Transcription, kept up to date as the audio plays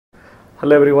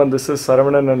Hello everyone, this is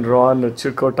Saravanan and Ron, a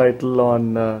Chirco title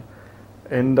on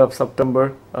end of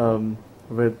September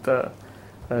with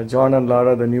John and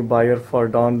Laura, the new buyer for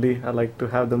Donley. I'd like to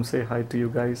have them say hi to you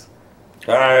guys.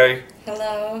 Hi.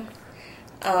 Hello.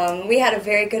 We had a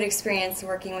very good experience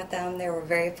working with them. They were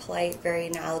very polite, very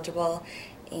knowledgeable,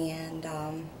 and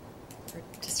we're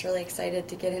just really excited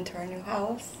to get into our new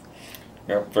house.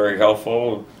 Yep, very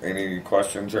helpful. Any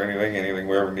questions or anything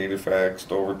we ever needed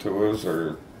faxed over to us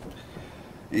or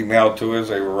emailed to us,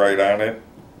 they were right on it.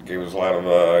 Gave us a lot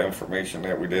of information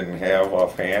that we didn't have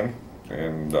offhand,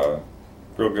 and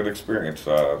real good experience.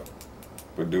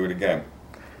 Would do it again.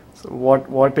 So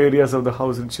what areas of the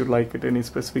house did you like it? Any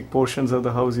specific portions of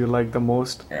the house you like the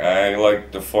most? I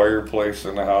like the fireplace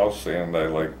in the house, and I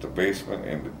like the basement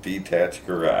and the detached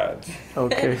garage.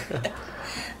 Okay.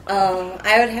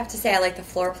 I would have to say I like the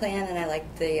floor plan, and I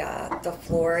like the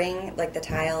flooring, like the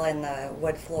tile and the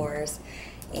wood floors,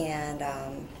 and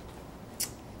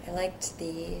I liked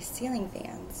the ceiling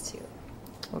fans too.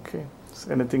 Okay. So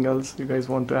anything else you guys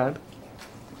want to add?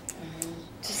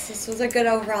 Just this was a good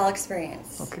overall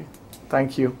experience. Okay.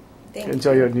 Thank you. Thank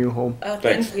Enjoy you. your new home. Oh,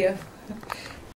 Thanks. thank you.